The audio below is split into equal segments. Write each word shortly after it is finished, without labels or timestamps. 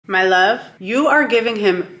My love, you are giving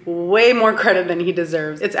him way more credit than he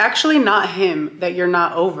deserves. It's actually not him that you're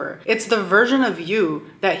not over. It's the version of you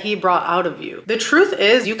that he brought out of you. The truth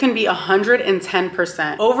is, you can be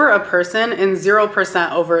 110% over a person and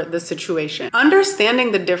 0% over the situation.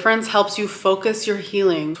 Understanding the difference helps you focus your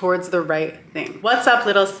healing towards the right thing. What's up,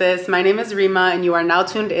 little sis? My name is Rima, and you are now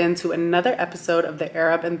tuned in to another episode of the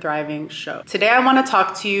Arab and Thriving Show. Today, I want to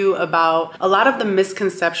talk to you about a lot of the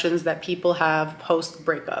misconceptions that people have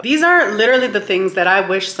post-breakup. These are literally the things that I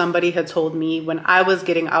wish somebody had told me when I was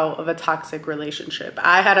getting out of a toxic relationship.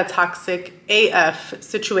 I had a toxic AF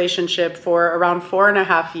situationship for around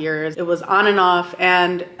 4.5 years. It was on and off,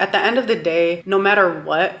 and at the end of the day, no matter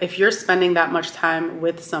what, if you're spending that much time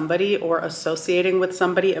with somebody or associating with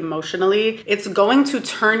somebody emotionally, it's going to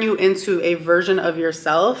turn you into a version of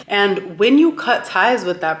yourself. And when you cut ties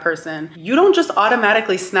with that person, you don't just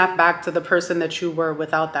automatically snap back to the person that you were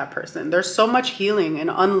without that person. There's so much healing and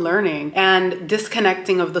unlearning and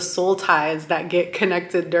disconnecting of the soul ties that get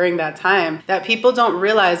connected during that time that people don't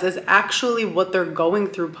realize is actually what they're going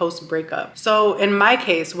through post-breakup. So in my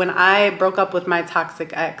case, when I broke up with my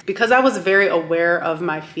toxic ex, because I was very aware of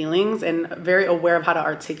my feelings and very aware of how to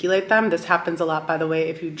articulate them, this happens a lot, by the way.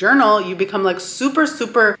 If you journal, you become like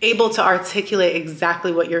super able to articulate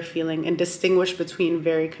exactly what you're feeling and distinguish between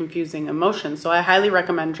very confusing emotions. So I highly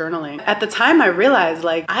recommend journaling. At the time, I realized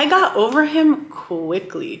like I got over him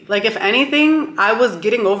quickly. Like if anything, I was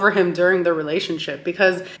getting over him during the relationship,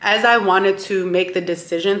 because as I wanted to make the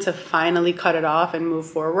decision to finally cut it off and move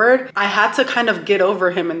forward, I had to kind of get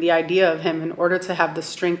over him and the idea of him in order to have the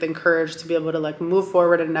strength and courage to be able to like move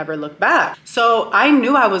forward and never look back. So I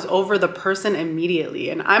knew I was over the person immediately.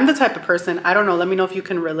 And I'm the type of person, I don't know, let me know if you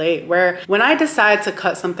can relate, where when I decide to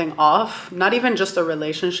cut something off, not even just a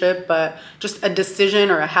relationship, but just a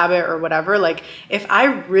decision or a habit or whatever, like if I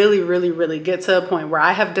really get to a point where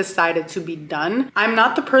I have decided to be done, I'm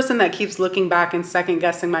not the person that keeps looking back and second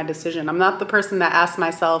guessing my decision. I'm not the person that asks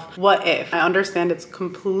myself, what if? I understand it's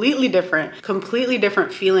completely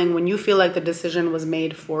different feeling when you feel like the decision was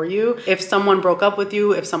made for you. If someone broke up with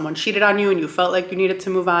you, if someone cheated on you and you felt like you needed to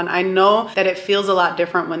move on, I know that it feels a lot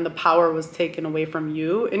different when the power was taken away from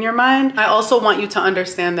you in your mind. I also want you to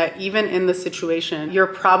understand that even in the situation, you're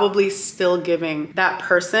probably still giving that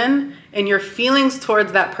person and your feelings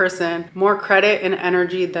towards that person more credit and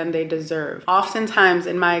energy than they deserve. Oftentimes,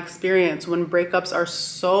 in my experience, when breakups are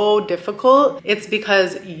so difficult, it's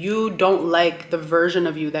because you don't like the version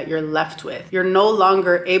of you that you're left with. You're no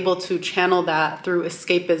longer able to channel that through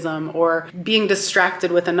escapism or being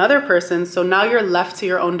distracted with another person. So now you're left to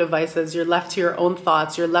your own devices, you're left to your own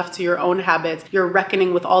thoughts, you're left to your own habits, you're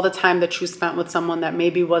reckoning with all the time that you spent with someone that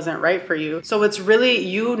maybe wasn't right for you. So it's really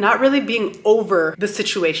you not really being over the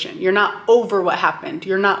situation. You're not over what happened.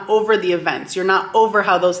 You're not over the events. You're not over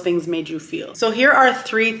how those things made you feel. So here are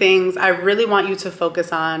 3 things I really want you to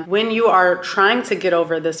focus on when you are trying to get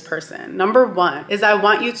over this person. Number 1 is I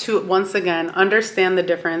want you to once again understand the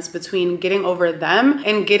difference between getting over them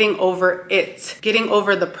and getting over it. Getting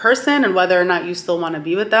over the person and whether or not you still want to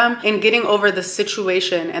be with them, and getting over the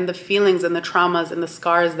situation and the feelings and the traumas and the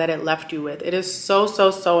scars that it left you with. It is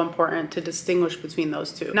so important to distinguish between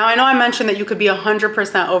those two. Now, I know I mentioned that you could be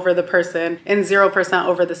 100% over the person and 0%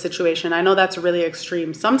 over the situation. I know that's really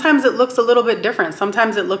extreme. Sometimes it looks a little bit different.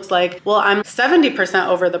 Sometimes it looks like, well, I'm 70%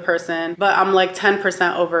 over the person, but I'm like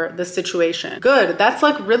 10% over the situation. Good. That's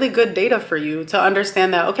like really good data for you to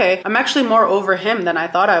understand that, okay, I'm actually more over him than I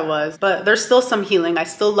thought I was, but there's still some healing. I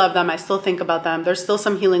still love them. I still think about them. There's still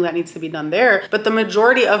some healing that needs to be done there. But the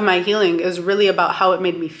majority of my healing is really about how it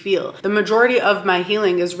made me feel. The majority of my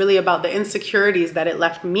healing is really about the insecurities that it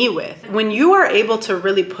left me with. When you are able to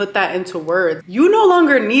really put that into words, you no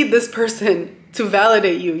longer need this person to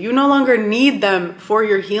validate you. You no longer need them for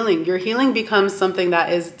your healing. Your healing becomes something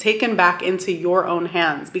that is taken back into your own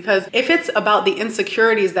hands. Because if it's about the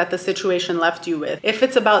insecurities that the situation left you with, if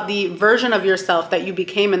it's about the version of yourself that you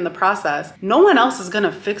became in the process, no one else is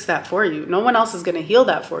gonna fix that for you. No one else is gonna heal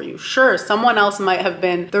that for you. Sure, someone else might have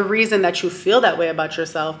been the reason that you feel that way about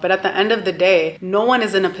yourself, but at the end of the day, no one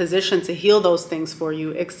is in a position to heal those things for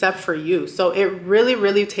you except for you. So it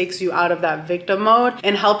really takes you out of that victim mode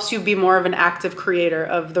and helps you be more of an active creator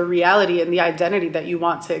of the reality and the identity that you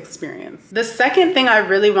want to experience. The second thing I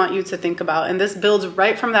really want you to think about, and this builds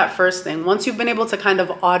right from that first thing, once you've been able to kind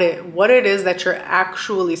of audit what it is that you're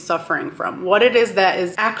actually suffering from, what it is that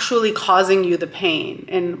is actually causing you the pain.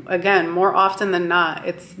 And again, more often than not,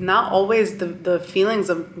 it's not always the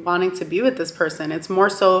feelings of wanting to be with this person. It's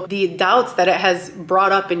more so the doubts that it has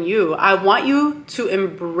brought up in you. I want you to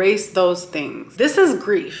embrace those things. This is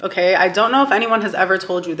grief, okay? I don't know if anyone has ever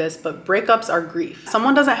told you this, but breakups are grief.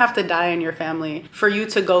 Someone doesn't have to die in your family for you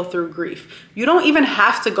to go through grief. You don't even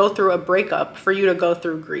have to go through a breakup for you to go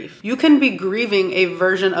through grief. You can be grieving a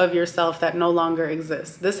version of yourself that no longer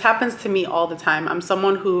exists. This happens to me all the time. I'm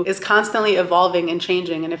someone who is constantly evolving and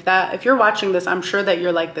changing. And if you're watching this, I'm sure that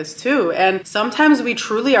you're like this too. And sometimes we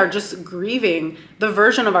truly are just grieving the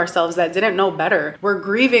version of ourselves that didn't know better. We're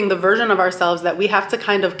grieving the version of ourselves that we have to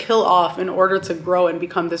kind of kill off in order to grow and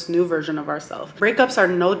become this new version of ourselves. Breakups are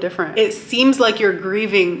no different. It seems like you're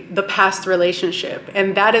grieving the past relationship,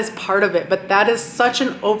 and that is part of it, but that is such an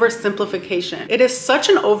oversimplification. It is such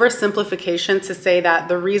an oversimplification to say that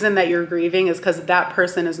the reason that you're grieving is because that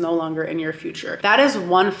person is no longer in your future. That is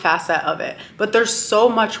one facet of it, but there's so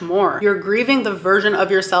much more. You're grieving the version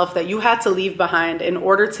of yourself that you had to leave behind in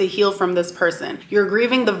order to heal from this person. You're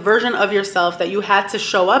grieving the version of yourself that you had to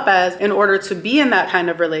show up as in order to be in that kind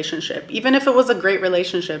of relationship. Even if it was a great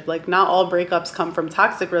relationship, like not all breakups come from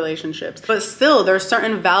toxic relationships, but still there's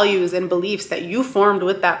certain values and beliefs that you formed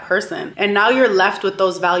with that person. And now you're left with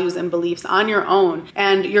those values and beliefs on your own.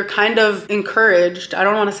 And you're kind of encouraged, I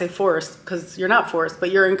don't want to say forced because you're not forced,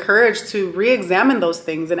 but you're encouraged to re-examine those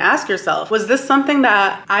things and ask yourself, was this something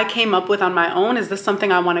that I came up with on my own? Is this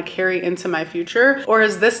something I want to carry into my future? Or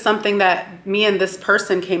is this something that me and this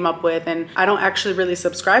person came up with and I don't actually really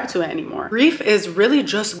subscribe to it anymore? Grief is really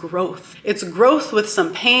just growth. It's growth with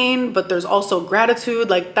some pain, but there's also gratitude.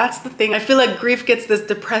 Like, that's the thing. I feel like grief gets this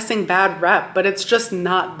depressing bad rep, but it's just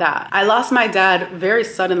not that. I lost my dad very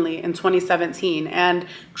suddenly in 2017, and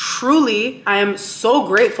truly I am so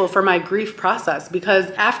grateful for my grief process, because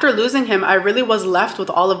after losing him, I really was left with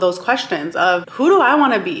all of those questions of, who do I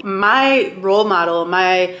want to be? My role model,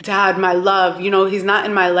 my dad, my love, you know, he's not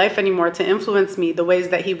in my life anymore to influence me the ways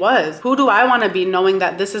that he was. Who do I want to be, knowing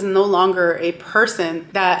that this is no longer a person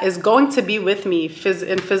that is going to be with me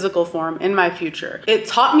in physical form in my future? It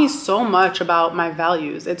taught me so much about my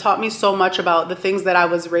values. It taught me so much about the things that I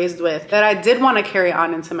was raised with that I did want to carry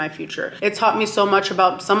on into my future. It taught me so much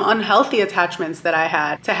about some unhealthy attachments that I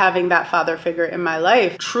had to having that father figure in my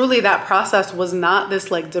life. Truly, that process was not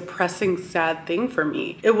this like depressing, sad thing for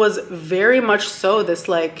me. It was very much so this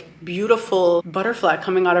like beautiful butterfly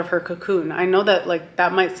coming out of her cocoon. I know that like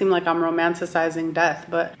that might seem like I'm romanticizing death,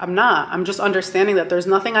 but I'm not. I'm just understanding that there's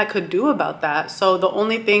nothing I could do about that. So the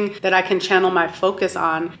only thing that I can channel my focus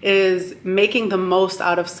on is making the most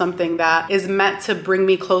out of something that is meant to bring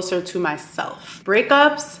me closer to myself.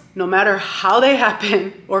 Breakups, no matter how they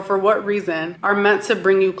happen or for what reason, are meant to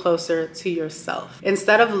bring you closer to yourself.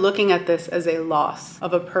 Instead of looking at this as a loss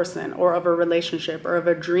of a person or of a relationship or of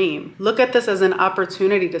a dream, look at this as an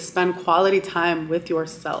opportunity to spend quality time with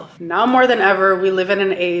yourself. Now more than ever, we live in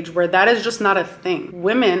an age where that is just not a thing.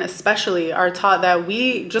 Women especially are taught that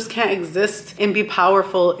we just can't exist and be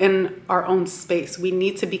powerful in our own space. We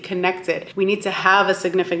need to be connected. We need to have a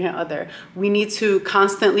significant other. We need to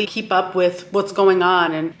constantly keep up with what's going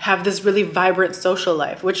on and have this really vibrant social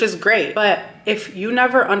life, which is great. But if you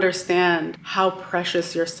never understand how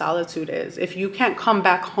precious your solitude is, if you can't come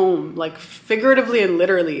back home, like figuratively and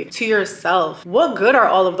literally, to yourself, what good are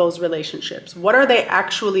all of those relationships? What are they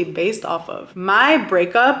actually based off of? My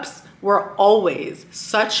breakups were always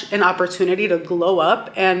such an opportunity to glow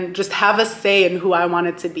up and just have a say in who I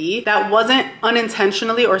wanted to be that wasn't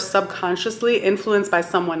unintentionally or subconsciously influenced by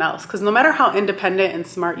someone else. Because no matter how independent and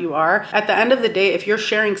smart you are, at the end of the day, if you're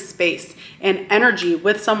sharing space and energy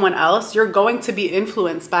with someone else, you're going to be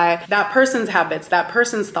influenced by that person's habits, that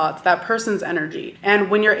person's thoughts, that person's energy. And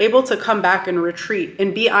when you're able to come back and retreat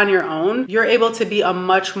and be on your own, you're able to be a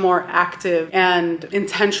much more active and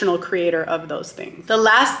intentional creator of those things. The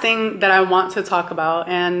last thing that I want to talk about,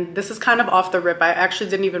 and this is kind of off the rip, I actually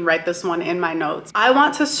didn't even write this one in my notes. I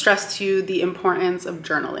want to stress to you the importance of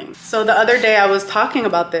journaling. So the other day I was talking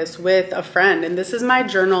about this with a friend, and this is my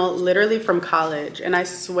journal literally from college. And I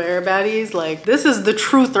swear, baddies, like this is the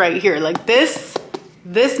truth right here. Like this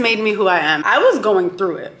made me who I am. I was going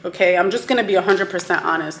through it, okay? I'm just gonna be 100%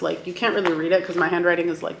 honest. Like, you can't really read it because my handwriting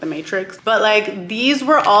is like the Matrix. But like, these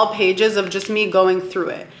were all pages of just me going through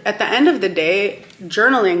it. At the end of the day,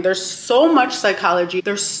 journaling, there's so much psychology,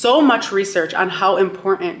 there's so much research on how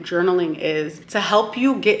important journaling is to help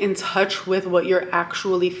you get in touch with what you're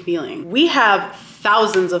actually feeling. We have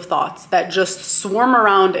thousands of thoughts that just swarm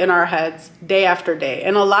around in our heads day after day.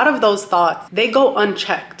 And a lot of those thoughts, they go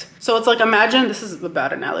unchecked. So it's like, imagine, this is a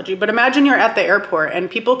bad analogy, but imagine you're at the airport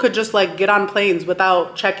and people could just like get on planes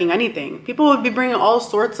without checking anything. People would be bringing all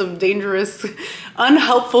sorts of dangerous,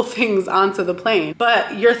 unhelpful things onto the plane.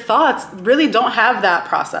 But your thoughts really don't have that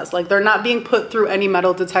process. Like, they're not being put through any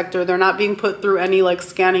metal detector. They're not being put through any like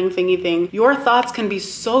scanning thingy thing. Your thoughts can be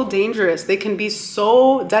so dangerous. They can be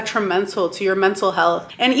so detrimental to your mental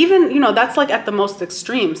health. And even, you know, that's like at the most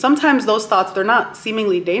extreme. Sometimes those thoughts, they're not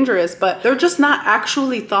seemingly dangerous, but they're just not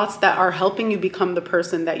actually thoughts that are helping you become the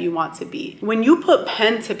person that you want to be. When you put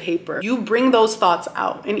pen to paper, you bring those thoughts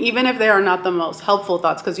out. And even if they are not the most helpful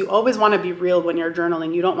thoughts, because you always want to be real when you're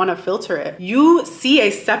journaling, you don't want to filter it. You see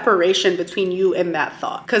a separation between you and that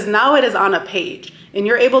thought, because now it is on a page and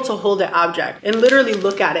you're able to hold an object and literally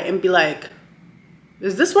look at it and be like,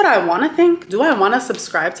 is this what I want to think? Do I want to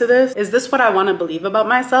subscribe to this? Is this what I want to believe about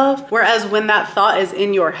myself? Whereas when that thought is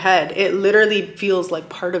in your head, it literally feels like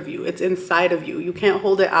part of you. It's inside of you. You can't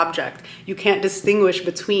hold an object. You can't distinguish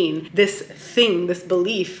between this thing, this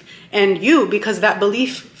belief, and you, because that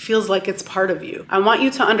belief feels like it's part of you. I want you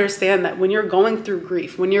to understand that when you're going through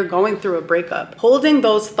grief, when you're going through a breakup, holding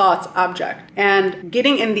those thoughts object and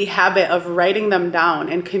getting in the habit of writing them down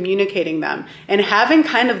and communicating them and having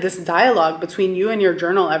kind of this dialogue between you and your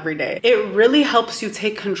journal every day, it really helps you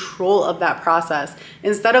take control of that process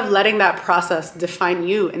instead of letting that process define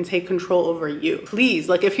you and take control over you. Please,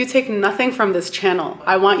 like, if you take nothing from this channel,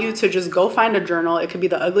 I want you to just go find a journal. It could be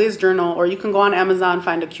the ugliest journal, or you can go on Amazon,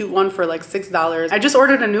 find a cute one for like $6. I just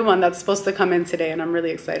ordered a new one that's supposed to come in today and I'm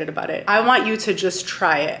really excited about it. I want you to just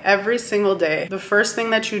try it every single day. The first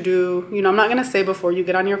thing that you do, you know, I'm not gonna say before you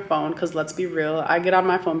get on your phone, because let's be real, I get on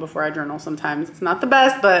my phone before I journal sometimes. It's not the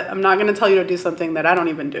best, but I'm not gonna tell you to do something that I don't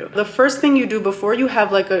even do. The first thing you do before you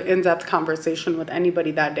have like an in-depth conversation with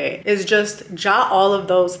anybody that day is just jot all of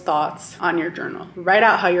those thoughts on your journal. Write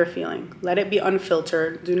out how you're feeling. Let it be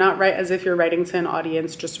unfiltered. Do not write as if you're writing to an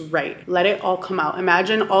audience, just write. Let it all come out.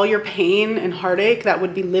 Imagine all your pain and heartache that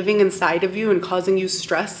would be living inside of you and causing you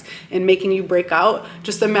stress and making you break out.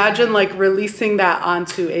 Just imagine like releasing that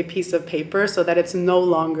onto a piece of paper so that it's no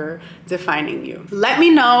longer defining you. Let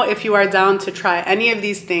me know if you are down to try any of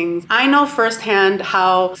these things. I know firsthand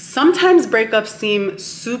how sometimes breakups seem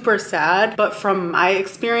super sad, but from my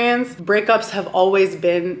experience, breakups have always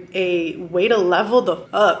been a way to level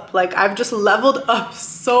up. Like, I've just leveled up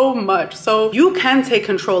so much. So you can take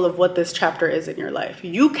control of what this chapter is in your life.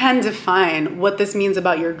 You can define what this means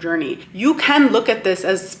about your journey. You can look at this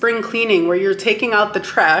as spring cleaning, where you're taking out the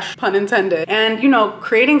trash, pun intended, and, you know,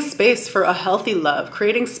 creating space for a healthy love,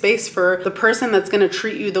 creating space for the person that's going to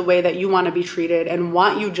treat you the way that you want to be treated and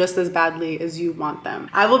want you just as badly as you want them.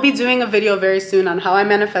 I will be doing a video very soon on how I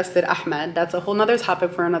manifested Ahmed. That's a whole nother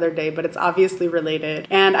topic for another day, but it's obviously related,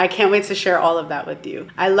 and I can't wait to share all of that with you.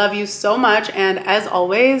 I love you so much, and as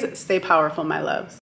always, stay powerful, my loves.